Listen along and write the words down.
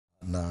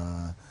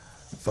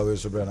Fawe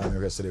Subran,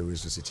 I'm yesterday we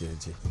used to sit here.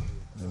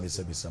 Let me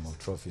say some of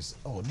trophies.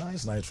 Oh,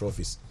 nice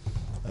trophies.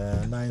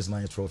 Nice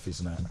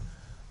trophies now.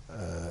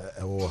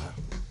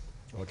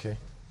 Okay.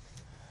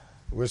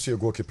 Where's your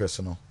goalkeeper?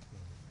 No,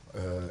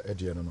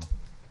 Eddie, no.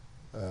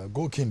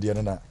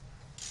 Goalkeeper, no.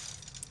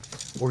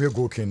 Oh, your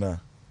goalkeeper.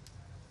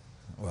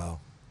 Wow,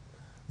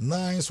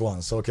 nice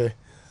ones. Okay.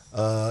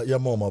 Yeah,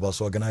 more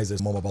about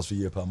organizers, more about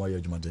year per my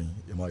Jumadin.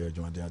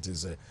 It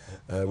is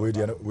we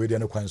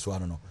didn't quite so I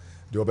don't know.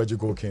 The Obeji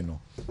goalkeeper, no,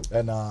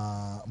 and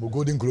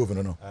Golden Glove,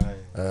 no,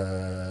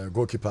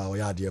 goalkeeper, or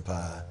yeah, dear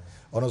pa.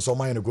 On also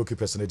mine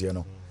goalkeeper,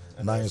 no,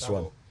 nice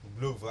one.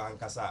 Glove and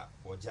Casa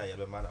or Jaya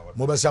Man.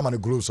 Mobile Saman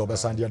gloves or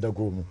Basandi and the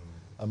Goom.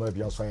 I might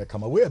be also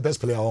come away, best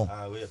player on.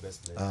 We're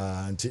best player.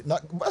 And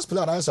not best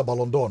player, I answer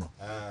Ballon d'Or.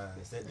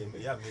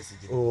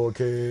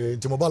 Okay,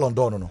 Timo Ballon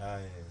d'Or.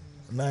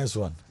 Nice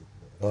one.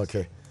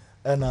 Okay.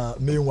 And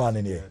main one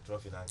in here.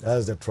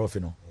 That's the trophy,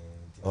 no.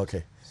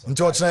 Okay.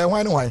 George,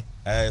 why?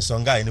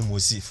 Some guy in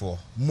Mosi for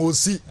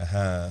Mosi.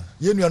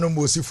 You know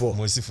Mosi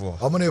for.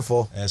 How many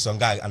for? Some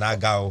guy and I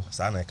go,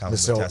 son, I come.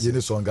 You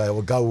need some guy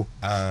or go.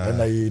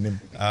 And I in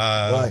him.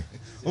 Why?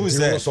 Who is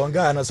that? Some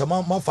guy and some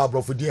my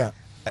father for dear.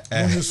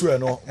 When you swear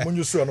no,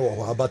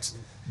 but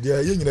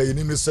the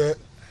you say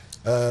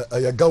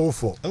a go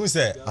for. Who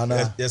say?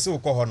 And yes, so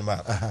call on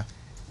ma.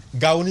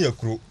 Go near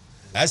crew.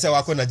 I say,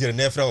 I couldn't get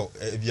Nefro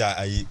via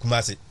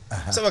Kumasi.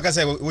 So I can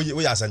say,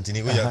 we are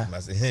Santini, we are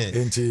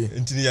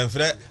Intini and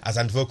Fred, as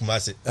and for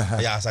Kumasi,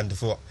 yes, and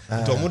for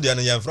Tomudian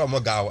and from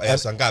Mogao,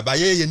 as and guy by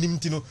ye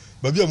Nimtino,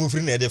 but you're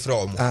moving at the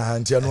from.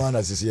 And Tianuana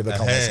is here, but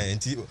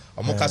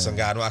Mocasan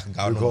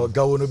Garo,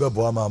 go on over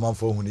Boama, man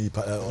for when he,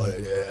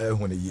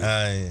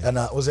 and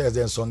I was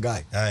there, some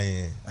guy.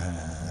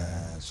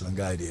 Some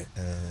guy there,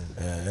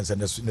 and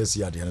send us this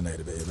year, the other night,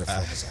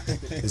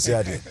 this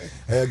year,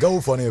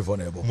 go for never,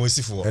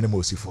 Mosifo, and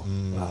Mosifo.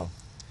 Wow.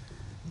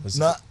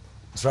 Not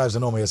tribes are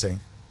normally saying.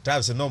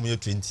 Tribes are normally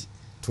 20.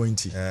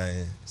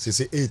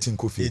 Say 18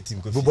 coffee.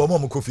 18 coffee.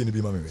 Bobo coffee in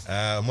the mammy.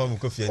 Mom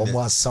coffee.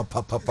 Almost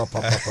papa.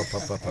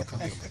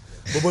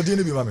 Bobo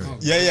didn't be mammy.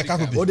 Yeah,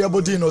 can't be. What the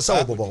Bodino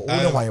saw Bobo.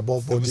 Only my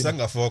Bob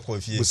Busanga for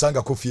coffee.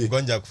 Busanga coffee.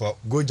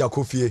 Gonja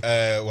coffee.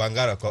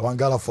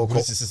 Wangala for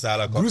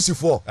Brucey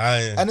for.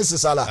 And this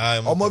is Sala.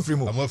 I'm off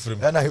him.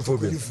 And I have for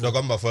him.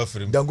 Dogamba for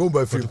him. Don't go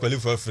by free.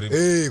 For free.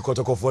 Eh,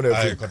 Kotokofone.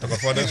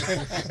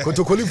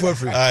 Kotokoli for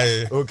free.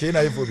 Okay,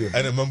 now for him.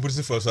 And a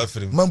Mampusi for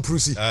suffering.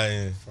 Mampusi.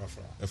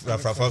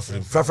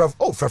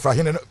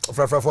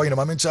 Frafra for in a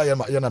mamincha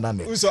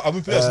yana. So I'm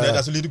a person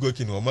that's a little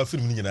working on my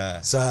film.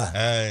 Sir,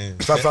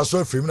 Frafra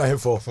so film I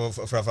have for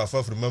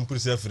Frafra from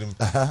Mampusia film.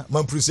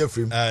 Mampusia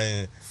film.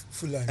 And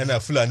a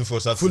full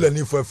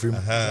for film.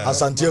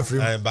 Asantia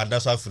film.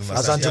 Bandasa film.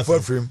 Asante for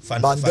film.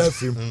 Banda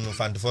film.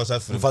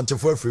 Fante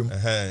for film.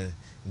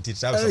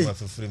 Teach out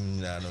some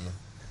film. I don't know.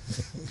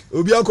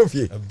 Ubia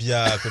coffee.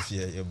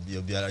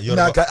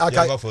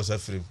 You're for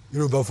suffering.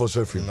 You're about for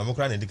suffering. I'm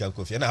crying in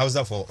coffee. And I was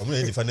for a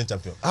defending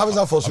champion. How was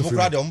that for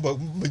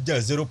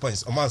suffering? 0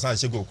 points. A man's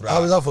answer go cry.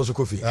 How was that for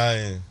coffee?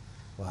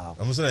 Wow.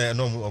 I'm sorry,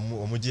 no,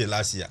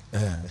 last year.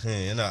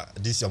 And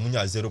this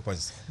year, 0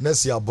 points.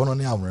 Next year,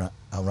 Bononi Amra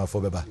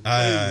for Beba.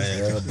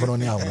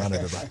 Bononi Amra.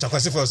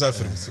 Chakasi for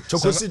suffering.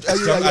 Chocosi,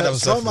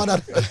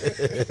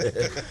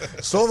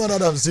 so man,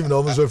 Adam seemed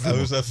almost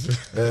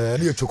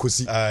near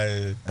Chocosi.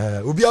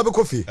 Ubiaba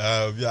coffee.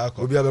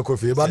 Ubiaba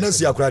coffee. But next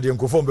year, cried and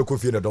conform the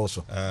coffee in the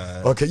dorsal.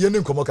 Okay, you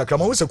didn't come up.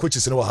 Come on, what's a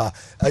coach in Waha?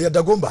 I had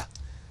Dagomba.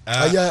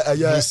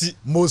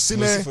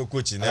 Mosine for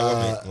coaching,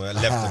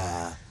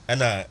 left.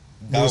 And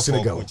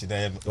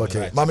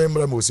okay, my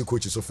member Mosi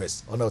coach so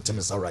first. Oh no, tell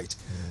me right.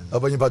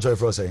 About you Patrick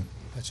for saying.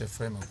 Patrick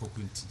frame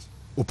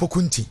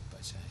Upokunti.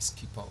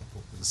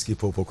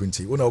 Skipper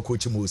Upokunti. Una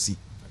coach Mosi.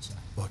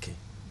 Okay.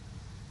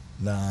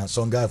 Na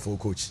some guy for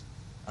coach.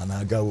 And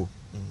I go.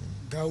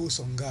 Gao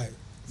some guy.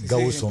 E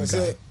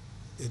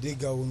dey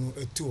gao no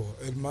eto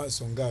e ma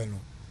some guy no.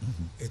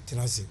 E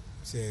tenase.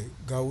 Say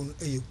gao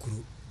e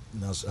kuru.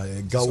 Na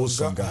gao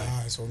some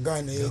guy. Some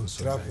guy na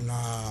trap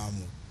na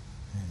mu.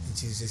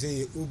 It is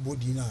say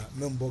ubodi na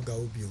member ga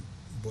obi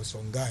but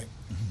some guy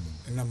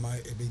na my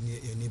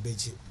any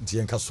beji nti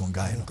enka some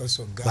guy no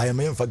by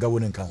me mfa ga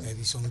woni nka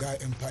some guy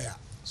empire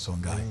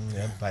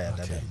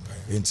okay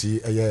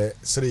nti eye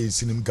sere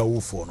sinim ga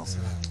wofo no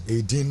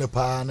e din na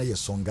pa na ye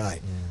some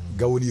guy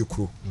ga woni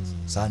ekuro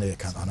sa na ye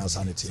kan ana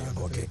sa na tie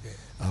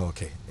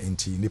okay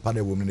nti nipa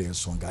na wo mu na ye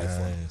some guy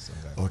for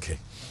okay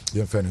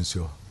ye mfa no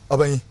nso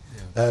aban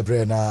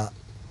bre na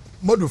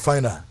modu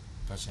final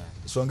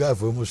so guy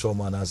for mu show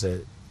man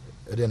say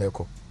e dey na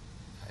eko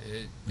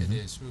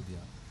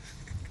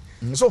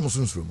so mu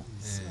sunsun mu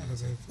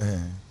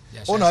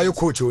ona ayo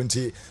coach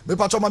onti me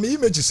patcho ma me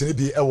images ne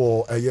bi e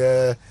wo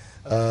eye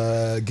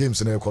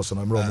games na eko so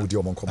na mro mu di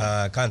omon kom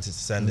can't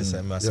send this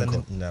ma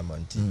send na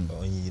manti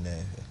onyi na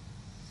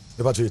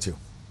e patcho yetio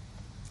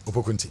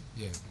opokunti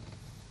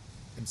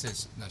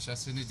says na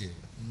chasene de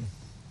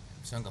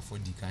sanga for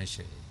di kan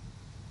share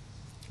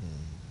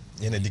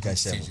yɛn na di kan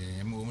hyɛ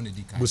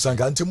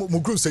Busanga nti mo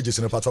group stages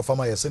no patro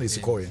fama yɛ sɛ na esi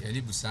kɔɔ yɛ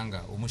Eli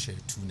Busanga omo share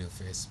 2-0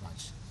 first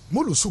match.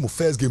 mo lusu mo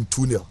first game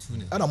 2-0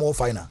 ana mo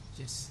final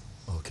Yes.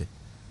 okay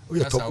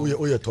we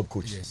are top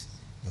coach Yes.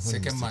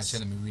 Second match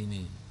na me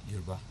win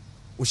Yoruba.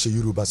 we share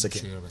Yoruba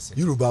second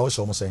Yoruba we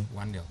share mo say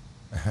 1-0.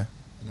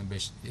 Na be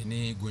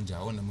any Gonja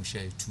ona mo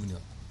share 2-0.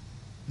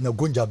 na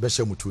Gonja be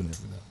share mo 2-0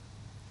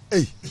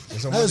 hey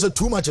that's a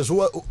 2 matches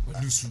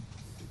Lusu.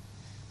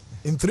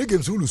 in 3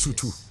 games we lose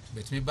 2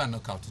 But me ban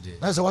knockout today.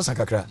 na say wasa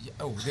kakra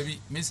Oh, Debbie,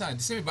 me say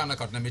the same ban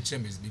knockout na me chere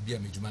me bibia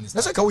me juma ni.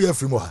 na say ka we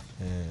free mo ha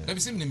Debbie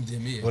say me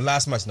dem me. well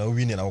last match na we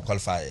win na we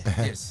qualify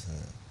Yes.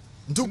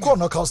 nti call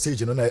knockout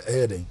stage no na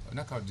eh den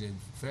Knockout the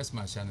first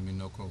match na me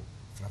knock out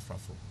fra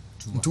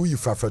 2-1. nti you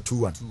fra 2-1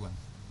 2-1.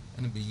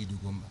 And be yi do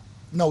gomba.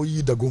 na we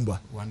yi da gomba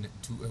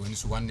 1-2 when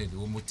it's 1-0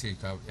 we mo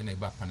take out and e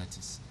ba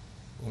penalties.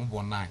 We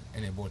mo 9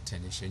 and e ball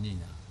 10 e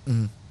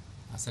hwanyinya.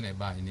 Asa na e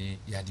ba ni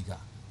Yadiga.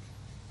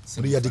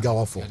 Ni Yadiga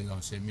wa for.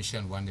 Yadiga so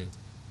mission 1-0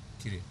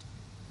 period.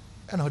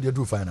 and how do you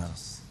do final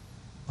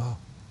wow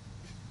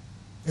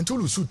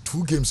until you shoot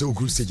 2 games of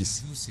group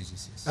stages 2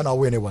 stages, yes. and I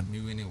win one Me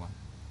win one.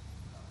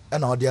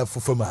 and how they are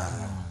for ma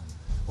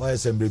why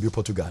is baby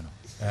Portugal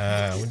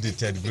we did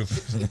third group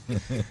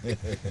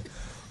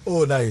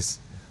oh nice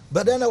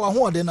but then I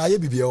ho den aye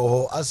bibia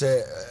ho as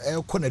e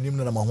kɔ nanim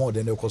na ma ho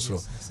den e kɔ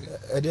soro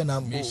e den na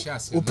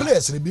o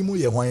players ni bi mu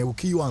ye hwan o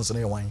key ones na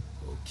ye hwan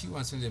Key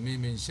ones in the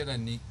me share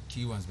ni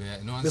key ones be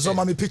no be so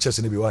ma me pictures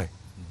ni bi why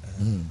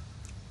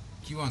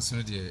key ones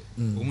no de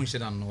o mu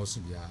share no so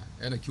bia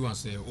and key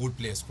ones old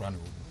players kra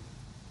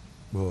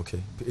no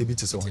okay e bi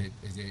te so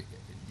the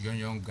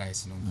young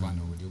guys no kra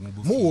no de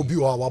mu mo obi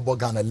o wa bo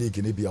Ghana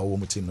league ni bia wo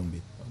mu team no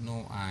bi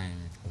no I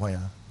why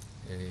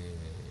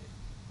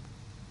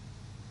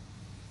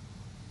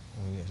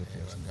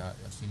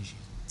finish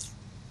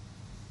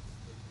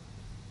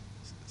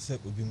se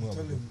obi mu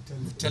abo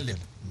tell them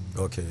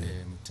okay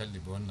tell the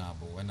boy na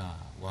bo when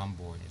one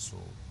boy so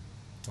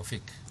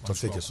Tofik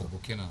so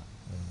Burkina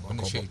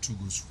on share 2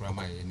 goals from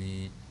my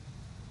any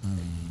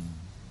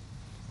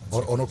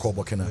ono ko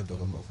Burkina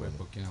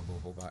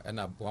Burkina and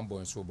one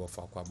boy so bo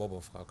fa kwa bobo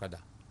fa kada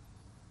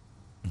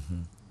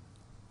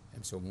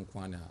so mu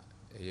kwana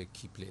a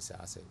key place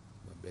as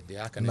but they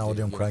are can now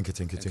them crank it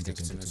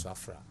so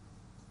afra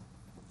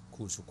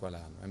course kwala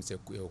I'm say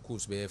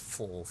course be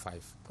 4 or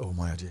 5 oh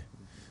my dear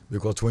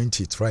because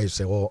 20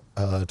 tribes or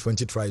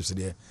 20 tribes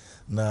there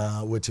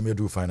na wetin me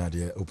do final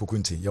there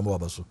opokunti yamo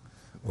abaso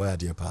why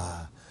there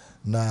pa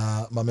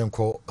na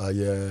mamenko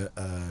ye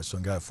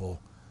songai for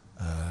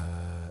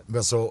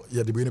beso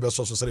ye de bi ni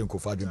beso so sere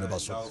nkofa adwen be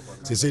baso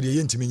se de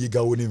ye ntimi nyi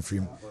gawo ni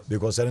mfrim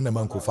because ere na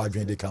man nkofa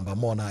adwen de kan ba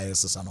mo na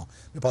ayesesa no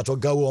me pato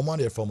gawo o mo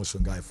na from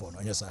songai for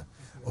no yes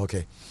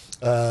okay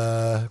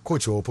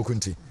coach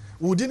opokunti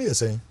wo di ni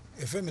yesen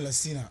FM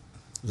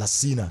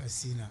Lasina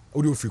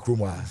o do free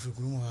kromo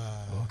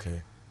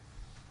okay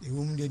e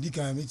wo mu de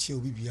dika me chie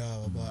obi bia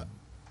oba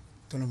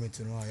tournament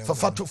no ya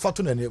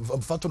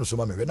fatu no so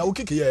ma me na o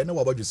kike ye na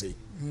wa badwe sei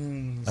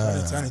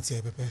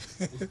eternity pepe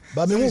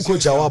ba me hu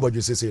coach a wa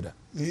badwe sei da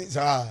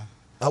sa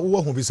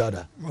awo hu bi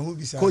sada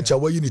coach a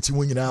wa unity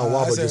wo nyina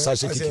wa badwe sa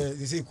she kike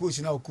they say coach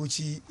na coach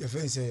e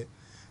fe say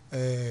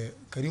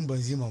Karim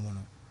Benzema mo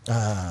no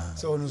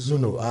so no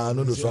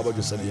so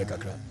abadwe say ye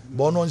kakra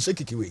but no she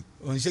kike we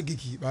on she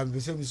kike ba be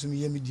say me so me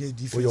ye me dey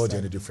different oh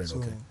you're different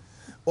okay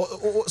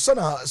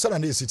sana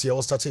na city o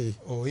start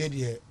oh ye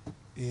dey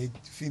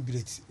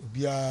favorite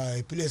obia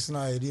a place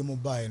na e dey mo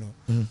buy no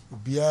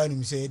obia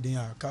nim say den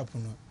a cap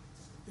no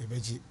e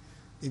beji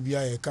e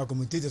bia e ka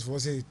commentators for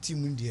say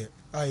team dey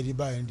a dey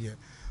buy dey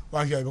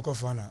one hia be ko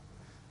fana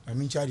I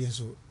mean charge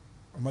so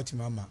amati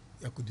mama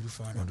yakuduru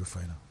fana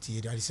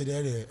ti dey say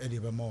dey e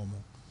be ma omo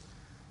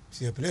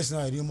si a place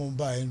na e dey mo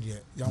buy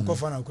dey yan ko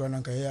fana kura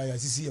na ka ya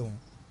sisi e won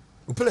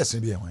o place ni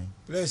bi e hwan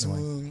place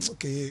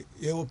okay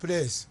e wo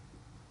place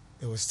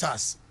it was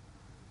stars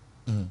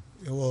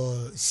it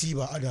was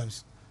Siba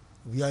Adams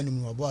we are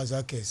nimu abo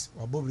Azakes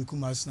abo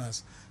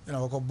Kumasi and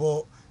our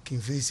bo King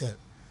Faisal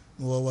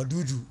wa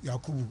Dudu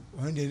Yakubu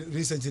when they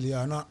recently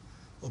are not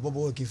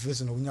obo King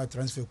Faisal no nya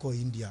transfer call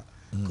India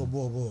ko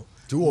bo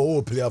two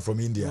all player from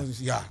India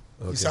yeah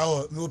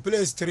so we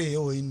play 3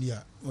 over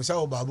India we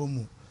saw babo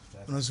mu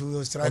no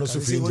so striker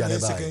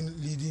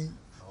second leading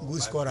goal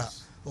scorer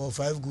or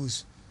 5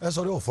 goals that's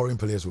all foreign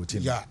players who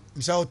team yeah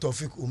we saw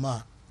Tofik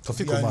Umar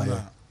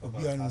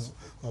obianu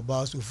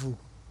aba Sofu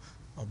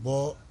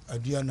abo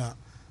Adriana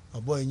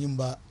abo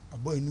Enyimba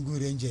abo Enugu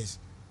Rangers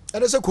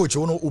and as a coach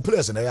no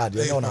players na ya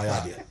de na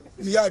ya de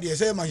mi ya de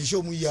say man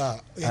show mu ya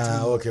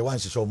okay one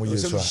show mu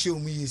so show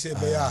mu yi say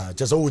be ya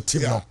just all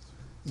team no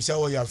mi say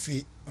ya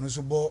fi ono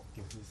so bo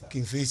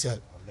King Faisal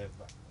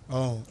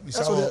oh mi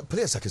say so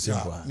players are kese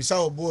kwa mi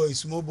say boy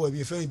small boy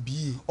be fan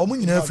bi omo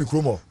nyina Afri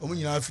kromo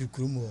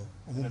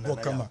omo bo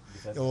kama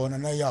e wona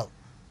na ya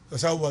o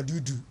say wa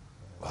Dudu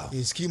wow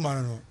ski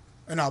man no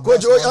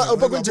Coach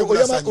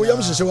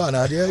Oyam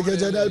Shishawana,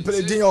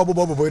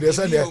 they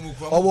said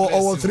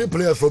our 3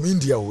 players from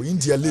India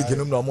League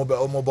in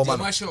Mobama.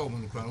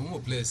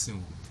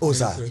 Oh,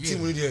 sir.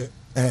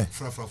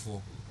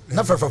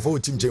 Na for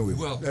team change.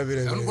 Well,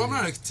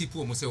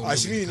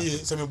 actually,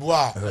 some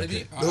bois.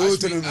 Actually,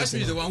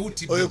 the one who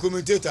tip or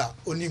commentator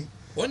on him.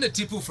 On the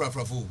tipu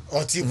frafrafo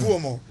or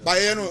tipu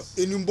Bayano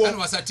in Umbo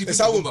was a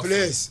tipu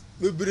place.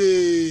 We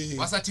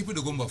was a tipu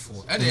the gumba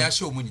for and they are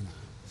show money.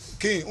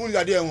 King only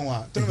a dear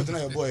one. Tell me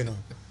tonight, boy. No,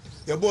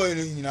 your boy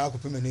in our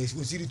commandation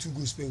consider 2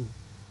 goals.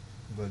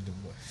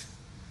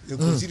 You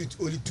consider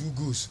only 2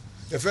 goals.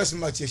 The first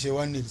match is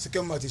 1-0,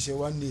 second match is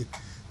 1-0,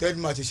 third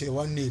match is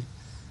 1-0.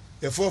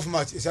 The 4th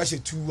match is actually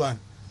 2-1.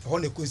 I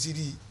want to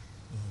consider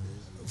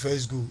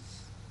first goal.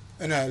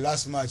 And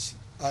last match,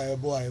 I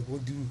go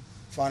do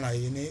final.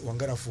 You know,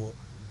 Wangara for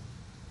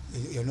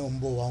you know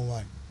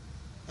 1-1.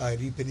 I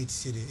repented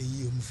said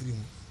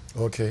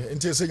okay,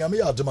 until saying I'm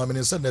here to my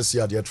minister next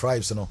year, their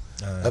tribes, you know,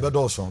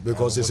 also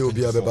because it will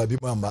be a baby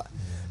mamba.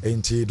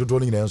 Ain't he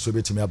doing and so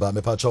bit me about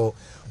me pacho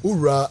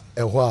ura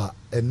ewa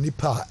and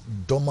nipa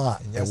doma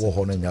a war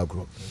on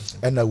yagro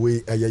and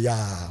away a ya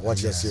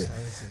what you say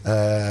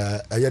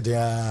a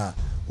yadia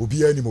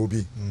ubi any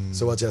mobi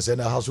so what you say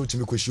na house to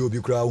me kushi obi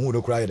kra hu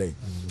no cry day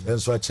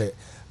and so I check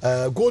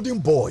golden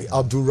boy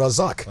Abdul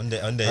Razak on the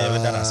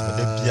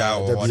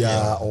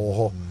bia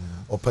or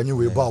opanyi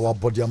we ba wa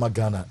body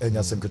amagana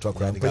enya sem ketwa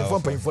kra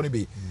pay for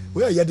be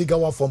we are yediga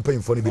wa from pay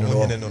for be no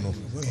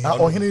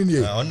oh hene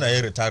ni on na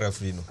retire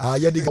free no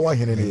yediga wa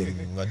hene ni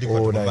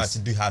oh nice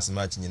do has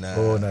match nyina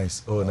oh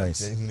nice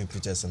hene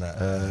pictures na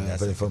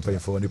pay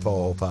for ni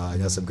pa pa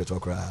enya sem ketwa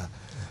kra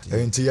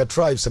enti ya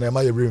tribes na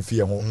ma ye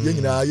remfie ho ye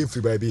nyina ye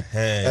free baby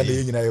and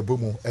ye nyina ye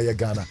bomu e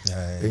Ghana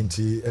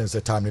enti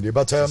ense time ni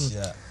but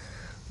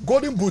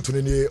golden boot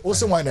ni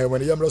also why na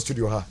when Yamra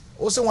studio ha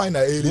also why na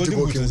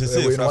eligible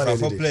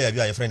for player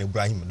bi your friend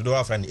Ibrahim do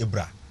our friend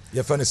Ibra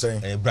your friend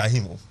saying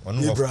Ibrahim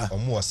on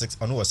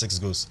 6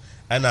 goals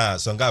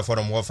and some guy for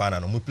them war fan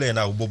and we play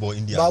now Bobo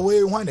India but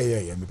we why na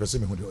ye me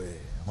person me hu do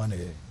why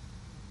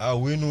na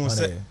we know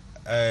say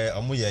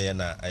omo ye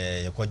na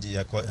yakwaji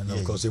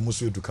because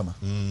emusu edu kama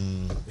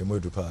emu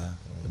edu pa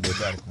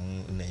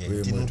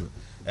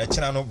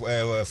china no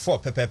 4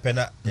 pepe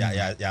na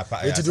ya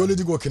pa it the only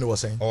go kin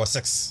was saying or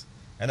 6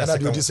 and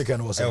the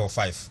second was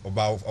 5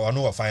 about or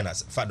no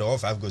finals fact the all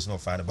 5 goals no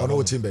final but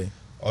no team be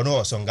or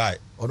no Songhai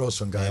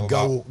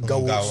Gawo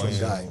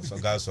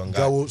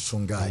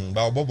Songhai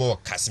ba Bobo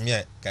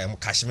Kashmir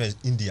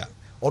India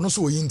ono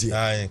so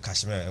India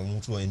Kashmir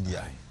mutu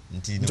India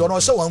nti ono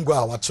so wan go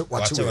a watch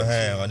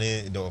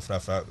oni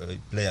the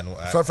player no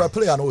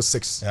player no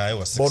 6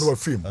 but no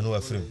film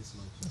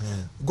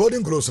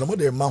golden gloves no mo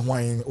de ma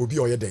hwan obi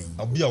oyeden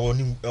obi a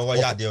woni o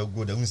ya de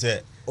go de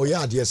say o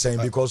ya de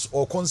saying because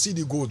or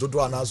concede goal dodo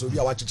anaso obi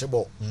a wacheche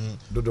ball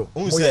dodo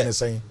mo ya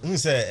saying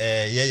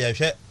ye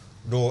hwe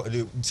do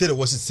say there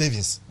was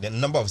savings the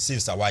number of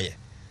saves are why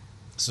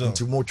so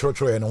nti mo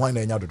trotro and why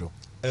na nya dodo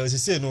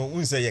say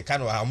no say ye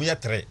kan ha mo ye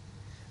 3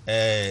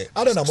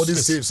 ada na mo de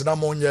saves na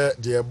mo nye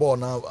de ball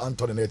na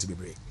Anthony na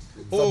etibebre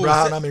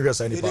Abraham na me hwe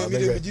say ni pa me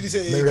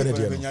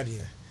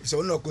hwe so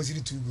we not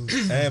consider 2 goals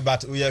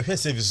but we have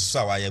service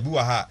so why bi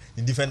wa ha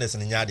defenders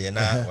ni nya de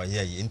na wa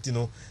ye nti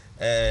no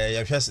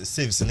ya hwe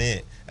saves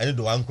ne ene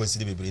do wan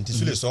consider bebre nti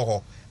Sule so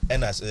ho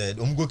and as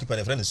goalkeeper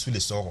ne friend Sule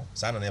so ho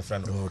sana na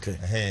friend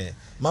okay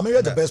mama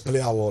you the best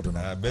player award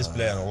na best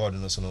player award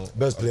no so no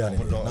best player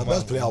na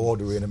best player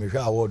award we na me hwe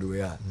award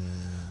we a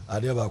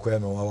ade ba kwa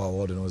me wa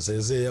award no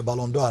say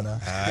Ballon d'Or na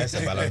it's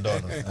a Ballon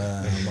d'Or no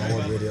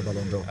award we the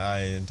Ballon d'Or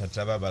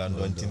ntatraba Ballon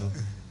d'Or nti no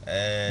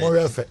more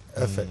effort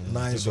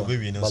nice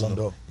Ballon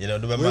d'Or you know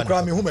do we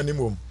cry me who many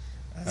mum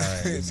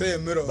say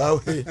mirror ba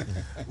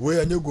we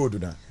anya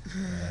gold na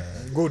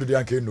gold dey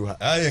anke nu ha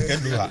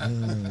can do ha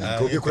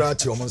ko bi kura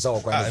ti o mo nsa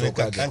okwa so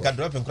kwa kan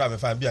drop nkura me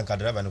fa bi an kan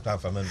driver no kwa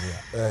fa man do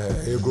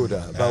e gold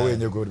ba we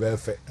anya gold ba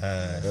effort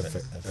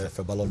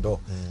Ballon d'Or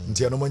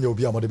nti eno mo nya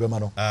obi a mo de be ma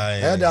no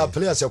da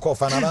players e call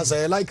final na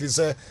say likely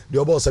say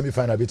the ball semi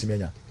final betimi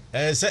anya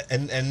say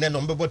and then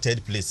on be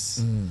 3rd place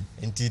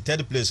into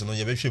 3rd place no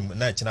ye be hwem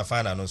na china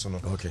final no so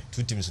no okay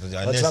 2 teams no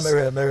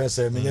me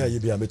say me nya yi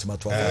bi a metima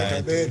to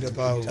and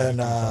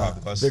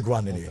big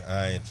one in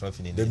here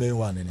trophy in the main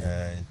one in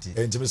here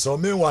and me so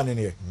main one in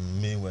here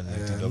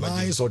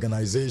nice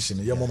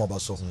organization ye mama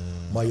baso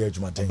my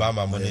ejuma ten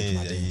Obama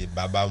money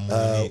baba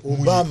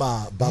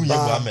Obama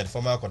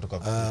former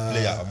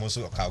player almost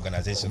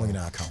organization mo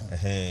nyina account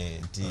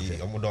ti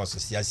omodo so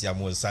siasia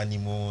mo sani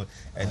mo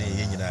ene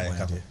ye nyina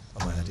account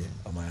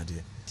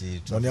amade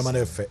no ne ma na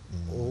efe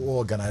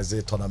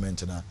organize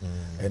tournament na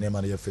ene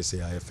ma na efe say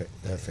efe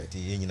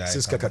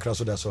siska kakra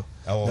so da so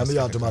na me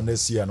yadoma na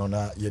sia no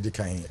na ye di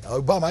kan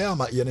Obama ya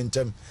ma ye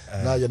ntem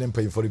na ye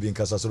mpay for bi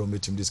nkasa so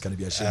metim dis kan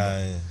bi a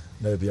shame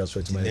na bi aso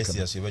etima ye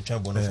kan so be twa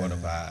bono for no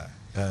ba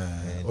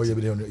o ye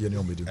bi ye ne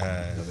o medi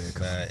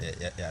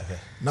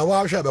na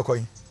wa hwe be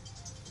koyin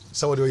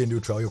so what do you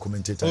neutral you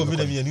commentator o bi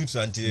na me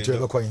neutral anti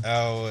be koyin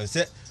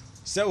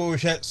say we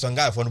hwe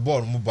songa for the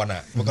ball mu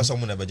bona because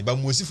someone na beje ba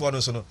mosi for no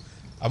so no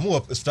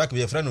amu strike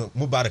be friend no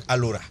Mubarak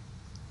Alora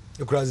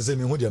e kura say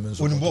me hu dia me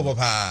so oni bo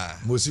pa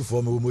mosi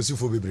for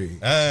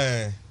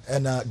bebre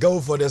and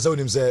go for the zone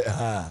him say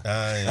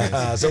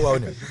so wa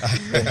oni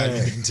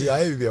nti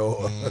ayi bi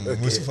o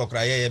mosi for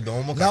kra ye be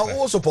mo now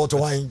who support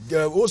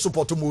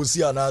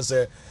mosi ana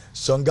say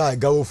songa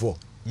go for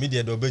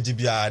media do beji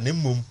bia na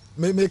mmom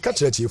me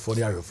catch it for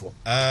the arefo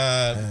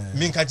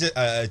me catch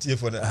it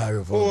for the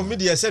oh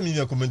media say me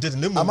commentate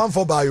na mmom amam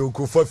for ba yo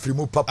ku for free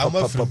mu papa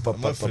amam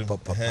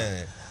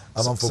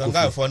for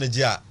songa for no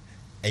gia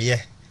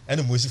eye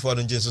ene mosi for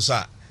no nje so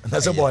so na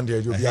se bond dey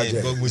obi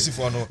age mosi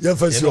for no ye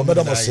fancy o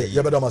madam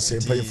say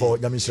pay for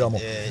nyamishira mo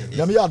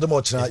nyame ya adom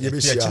ochina ye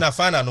be shia china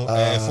fana no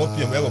 4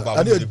 pm e ba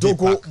ani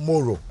dogo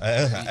moro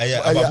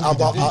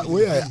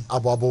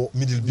ababo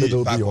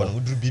middle park one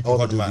udru bp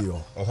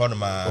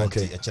honma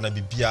china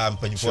bibia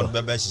mpanyifo no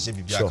beba hihye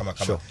bibia kama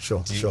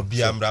ti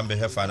bibia mrambe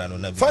he fana no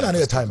na fana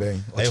na time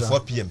ben 4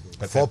 pm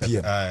 4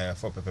 pm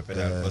 4 pepe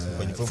da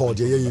mpanyifo 4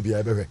 de ye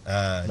bia be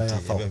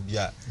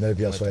na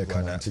bia so e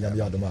kana ti nyame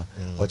ya adom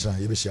ochina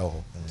ye be shia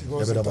ho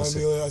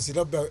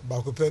asida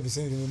ba ko pe bi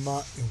se ni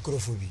ma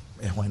enkrofobia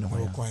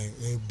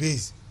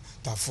base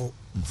tafo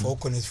for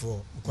connect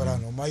for kwara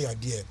no ma ya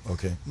de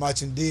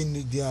match day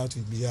ni dia to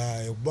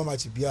bia e gbo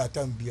match bia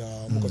tam bia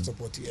mo ko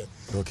support here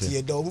ti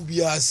e da obu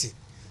bia ase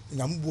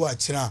na mbu a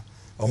kira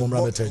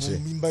omumra metachi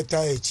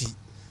mimbata echi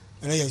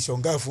na ye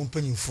shonga fo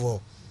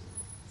mpanyinfo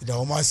da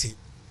o ma se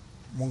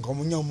mo nka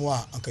mo nyamo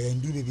a anka ya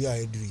nduru bia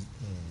ya duri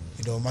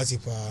da o ma se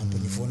pa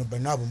mpanyinfo no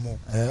banabo mo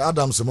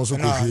Adams mo so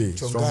ko hwie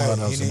so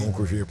Adams mo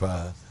ko hwie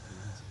pa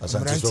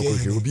asante so ko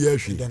hwie obi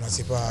ahwi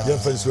ye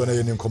fancy ona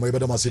ye nkomo ye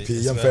bedam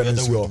asepi ye mfa no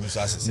nsuo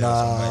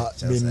na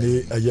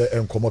minni ye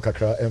enkomo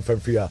kakra emfa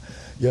mfia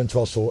ye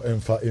nto so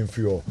emfa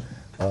emfio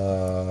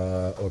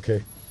okay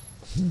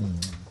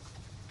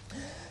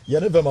ye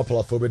never ma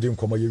platform be dim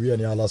komo ye wi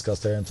ani Alaska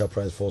Star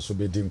Enterprise for so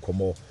be dim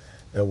komo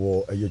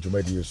ewo eye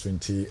dwumadi so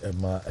nti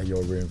ema eye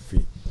oremfi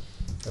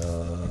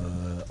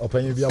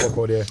opanyi bia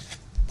bokode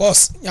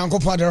boss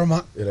yankopon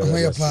derma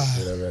ahoye pa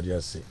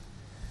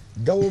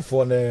gawo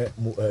for ne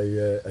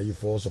ayi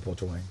for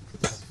support wine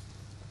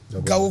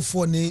gawo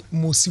for ne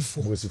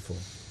mosifo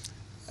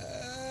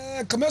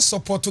kama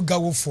support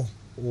gawo for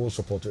wo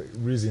support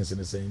reasons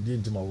in saying di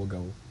ntima wo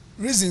gawo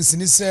reasons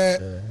ni say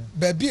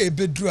baby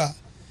ebedura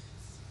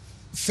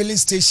filling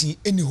station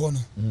eni ho no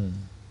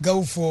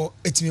gawo for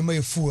etimi ma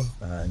yefu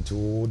nti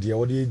wo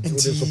de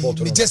support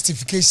no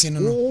justification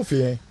no wo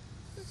fe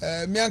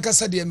mi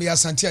ankasa de mi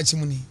asante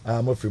achimuni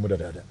mo free mo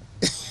dada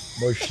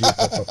mo shi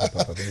papa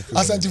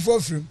asante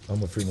for free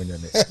mo free mo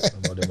nyane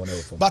mo de mo na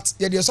for but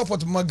ye dey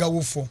support ma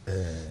gawo for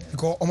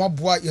because o ma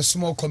boa your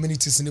small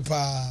communities ni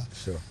pa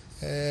sure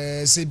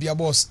say bia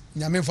boss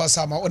nyame fa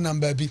sama o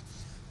number bi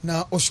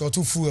na o short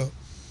fuel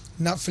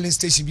na filling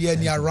station bi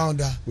any around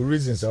that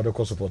reasons how the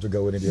cost support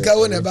gawo ni dey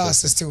gawo na ba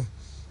assist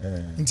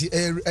nti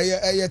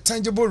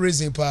tangible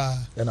reason pa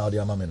na o dey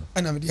amame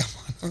no na me dey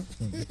amame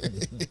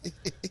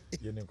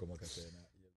ye ne ko makase